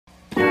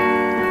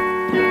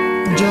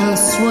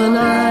Just when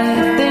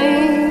I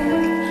think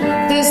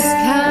this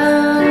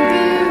can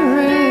be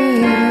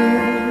real,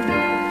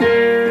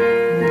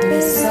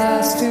 this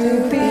has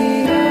to be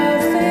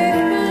a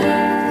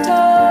figment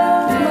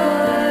of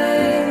my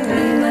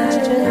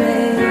imagination.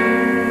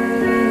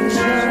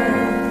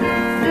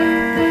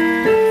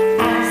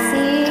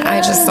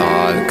 I just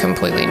saw a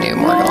completely new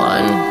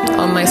Morgellon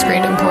on my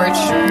screen and porch,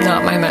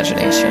 not my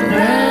imagination.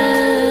 Brand new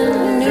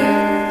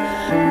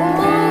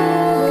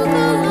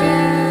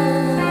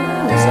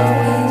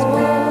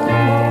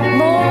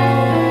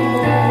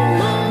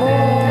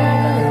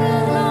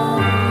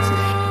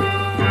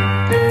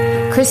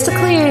Crystal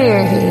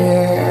Clear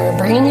here,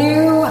 bringing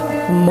you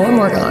more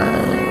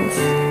Morgellons.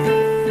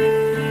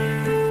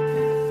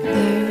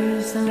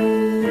 There's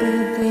some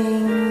good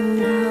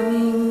thing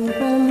coming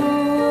from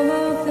all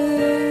of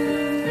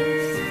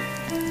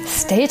this.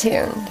 Stay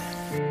tuned.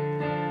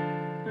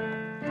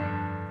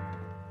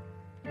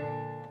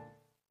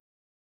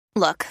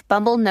 Look,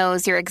 Bumble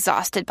knows you're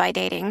exhausted by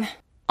dating.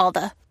 All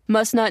the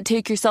must not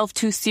take yourself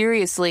too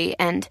seriously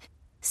and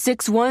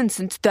 6'1"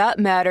 since that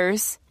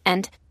matters.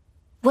 And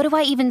what do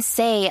I even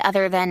say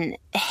other than,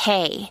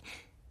 hey?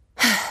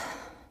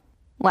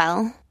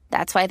 Well,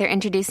 that's why they're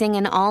introducing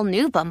an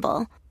all-new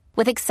Bumble,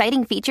 with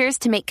exciting features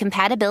to make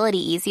compatibility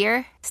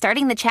easier,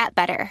 starting the chat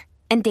better,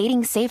 and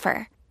dating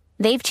safer.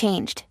 They've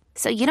changed,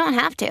 so you don't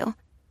have to.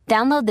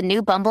 Download the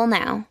new Bumble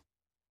now.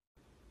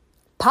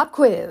 Pop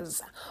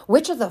quiz.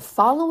 Which of the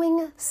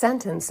following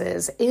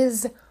sentences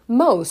is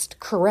most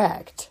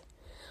correct?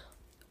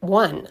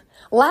 1.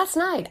 Last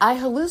night I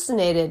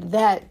hallucinated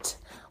that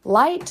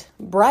light,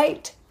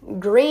 bright,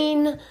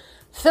 green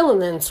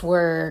filaments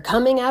were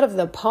coming out of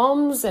the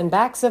palms and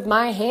backs of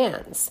my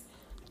hands.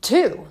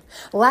 2.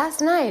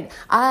 Last night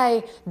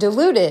I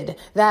deluded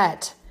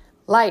that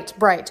light,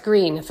 bright,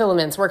 green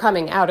filaments were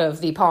coming out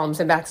of the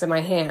palms and backs of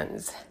my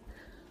hands.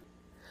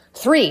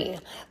 3.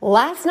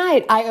 Last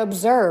night I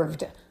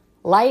observed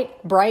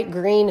light, bright,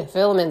 green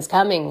filaments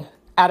coming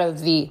out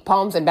of the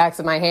palms and backs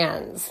of my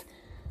hands.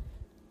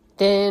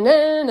 Okay,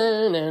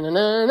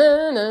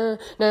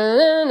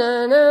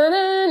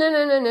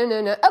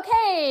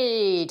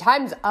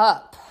 time's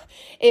up.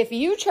 If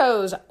you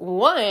chose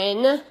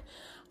 1,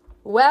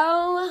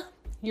 well,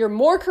 you're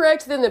more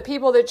correct than the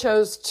people that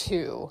chose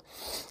 2.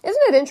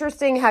 Isn't it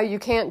interesting how you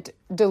can't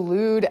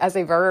delude as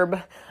a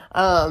verb?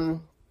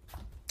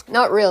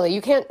 Not really.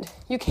 You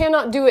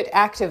cannot do it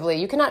actively.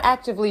 You cannot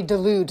actively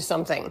delude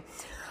something.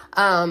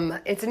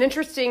 It's an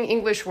interesting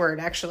English word,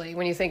 actually,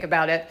 when you think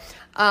about it.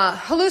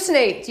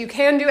 Hallucinate, you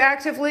can do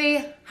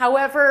actively.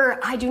 However,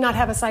 I do not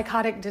have a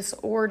psychotic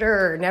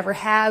disorder, never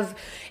have,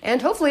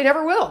 and hopefully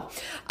never will.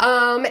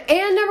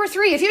 And number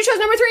 3, if you chose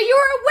number 3, you're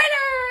a winner!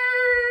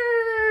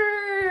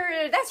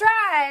 That's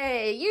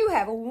right! You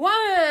have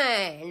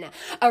won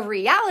a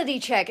reality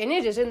check, and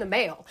it is in the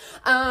mail.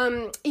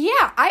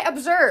 I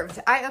observed,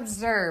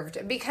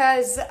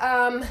 because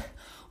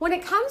when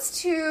it comes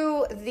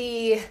to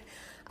the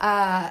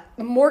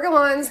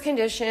Morgellons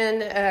condition,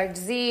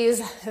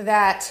 disease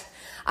that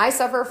I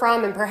suffer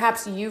from, and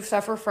perhaps you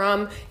suffer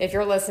from if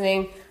you're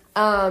listening,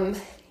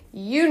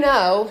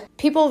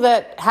 people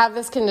that have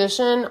this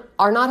condition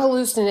are not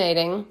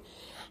hallucinating,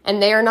 and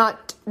they are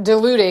not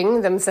deluding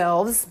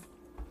themselves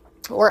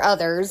or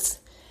others.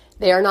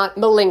 They are not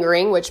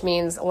malingering, which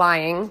means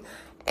lying,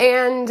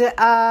 and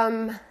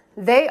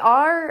they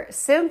are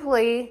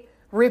simply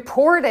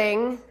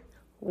reporting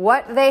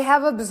what they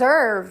have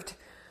observed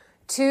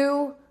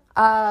to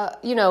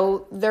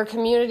their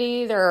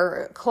community,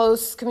 their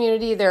close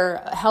community,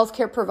 their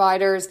healthcare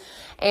providers.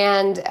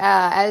 And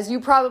as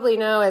you probably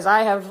know, as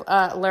I have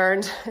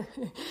learned,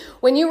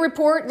 when you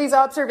report these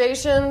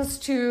observations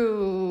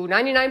to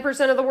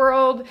 99% of the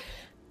world,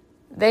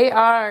 they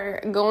are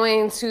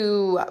going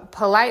to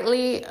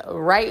politely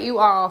write you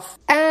off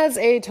as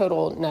a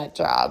total nut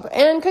job.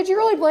 And could you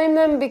really blame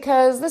them?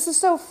 Because this is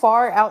so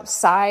far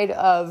outside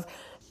of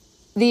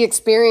the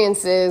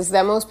experiences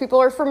that most people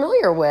are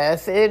familiar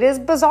with. It is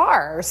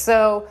bizarre.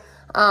 So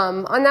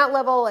on that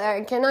level,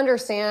 I can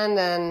understand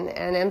and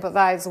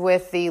empathize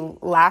with the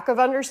lack of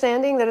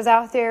understanding that is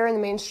out there in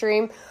the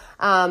mainstream.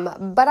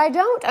 But I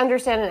don't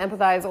understand and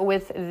empathize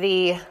with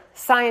the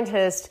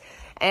scientists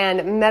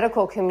and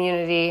medical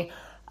community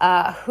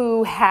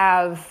who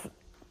have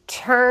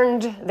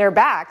turned their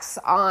backs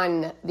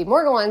on the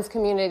Morgellons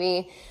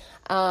community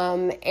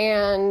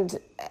and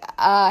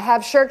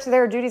have shirked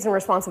their duties and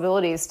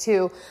responsibilities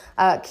to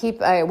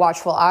keep a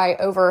watchful eye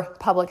over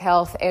public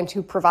health and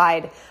to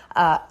provide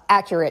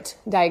accurate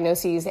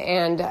diagnoses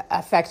and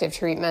effective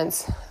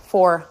treatments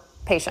for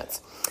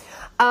patients.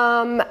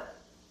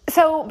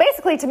 So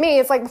basically, to me,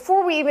 it's like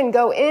before we even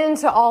go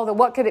into all the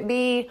what could it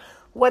be,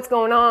 what's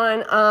going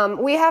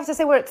on, we have to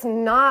say what's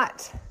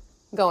not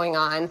going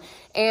on.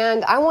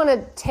 And I want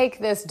to take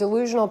this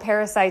delusional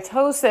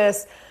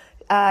parasitosis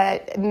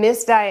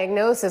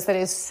misdiagnosis that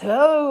is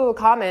so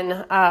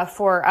common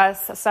for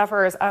us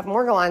sufferers of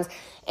Morgellons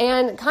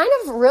and kind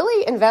of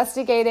really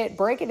investigate it,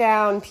 break it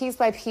down piece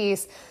by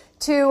piece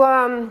to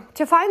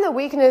find the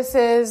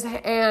weaknesses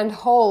and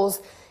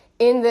holes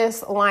in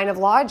this line of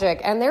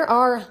logic, and there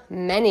are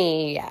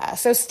many.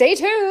 So stay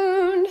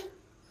tuned.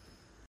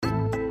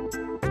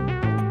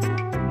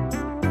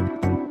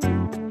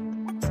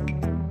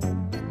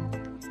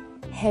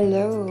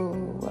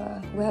 Hello,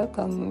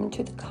 welcome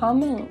to the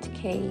comment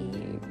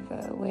cave,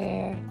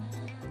 where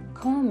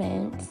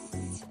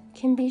comments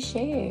can be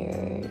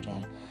shared.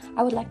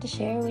 I would like to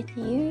share with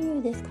you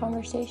this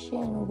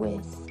conversation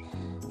with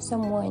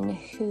someone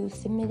who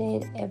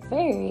submitted a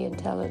very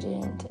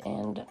intelligent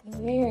and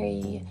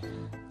very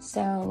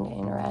sound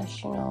and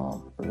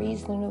rational,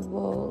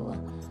 reasonable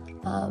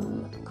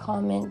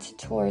comment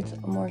towards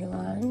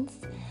Morgellons.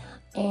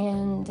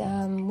 And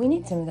we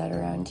need some of that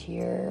around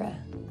here.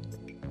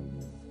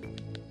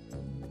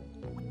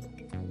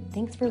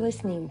 Thanks for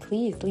listening.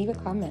 Please leave a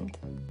comment.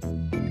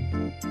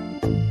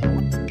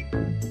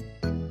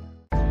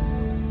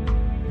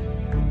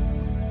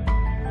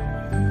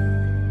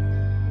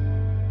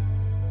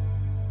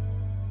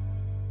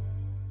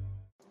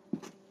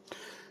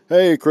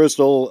 Hey,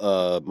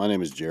 Crystal. My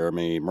name is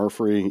Jeremy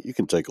Murphy. You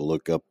can take a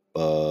look up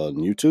on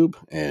YouTube,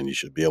 and you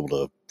should be able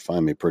to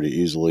find me pretty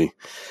easily.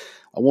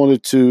 I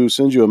wanted to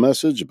send you a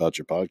message about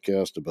your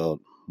podcast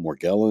about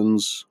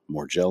Morgellons.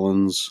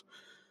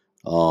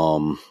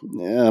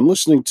 I'm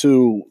listening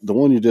to the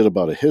one you did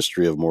about a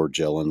history of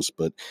Morgellons,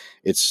 but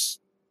it's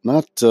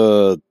not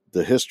the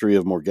history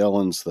of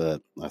Morgellons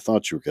that I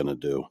thought you were going to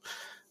do.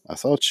 I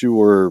thought you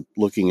were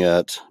looking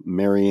at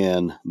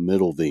Marianne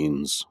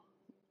Middelveen's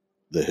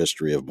The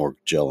History of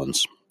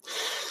Morgellons.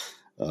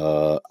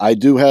 I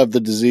do have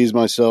the disease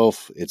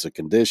myself. It's a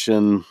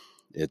condition.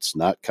 It's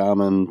not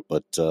common,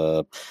 but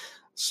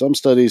some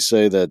studies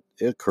say that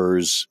it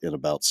occurs in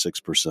about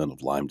 6%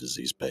 of Lyme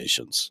disease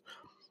patients.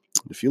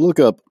 If you look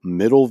up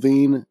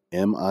Middelveen,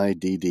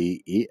 Middelveen,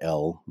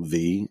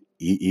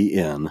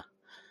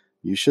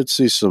 you should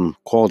see some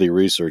quality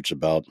research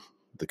about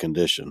the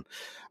condition.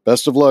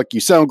 Best of luck. You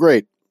sound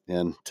great,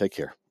 and take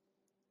care.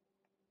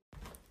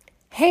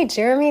 Hey,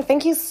 Jeremy,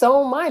 thank you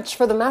so much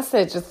for the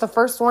message. It's the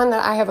first one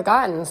that I have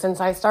gotten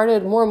since I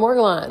started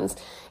Morgellons.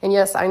 And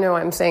yes, I know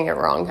I'm saying it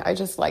wrong. I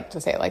just like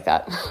to say it like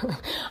that.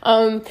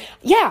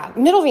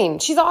 Middelveen,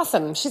 she's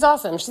awesome.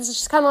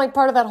 She's kind of like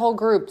part of that whole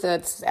group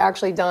that's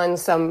actually done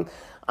some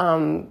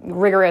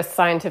rigorous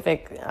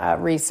scientific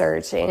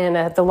research.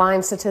 And the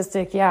Lyme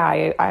statistic,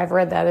 I've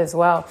read that as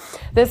well.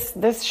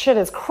 This shit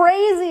is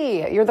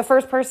crazy. You're the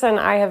first person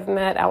I have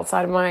met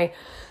outside of my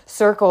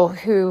circle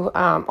who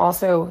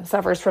also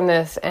suffers from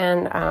this.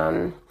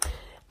 And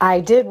I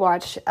did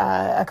watch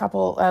a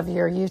couple of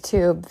your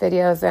YouTube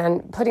videos,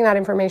 and putting that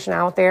information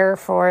out there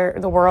for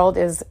the world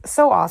is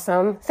so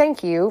awesome.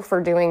 Thank you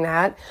for doing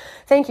that.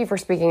 Thank you for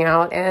speaking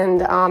out,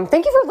 and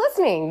thank you for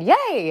listening.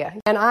 Yay!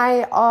 And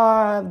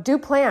I do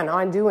plan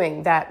on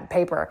doing that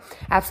paper.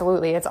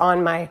 Absolutely. It's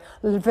on my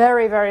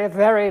very, very,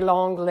 very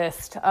long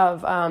list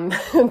of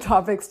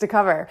topics to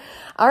cover.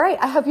 All right.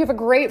 I hope you have a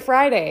great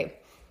Friday.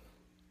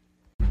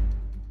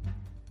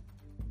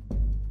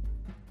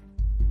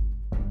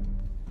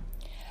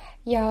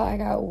 Y'all, I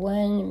got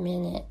 1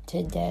 minute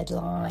to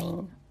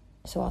deadline,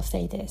 so I'll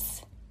say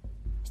this.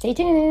 Stay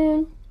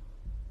tuned.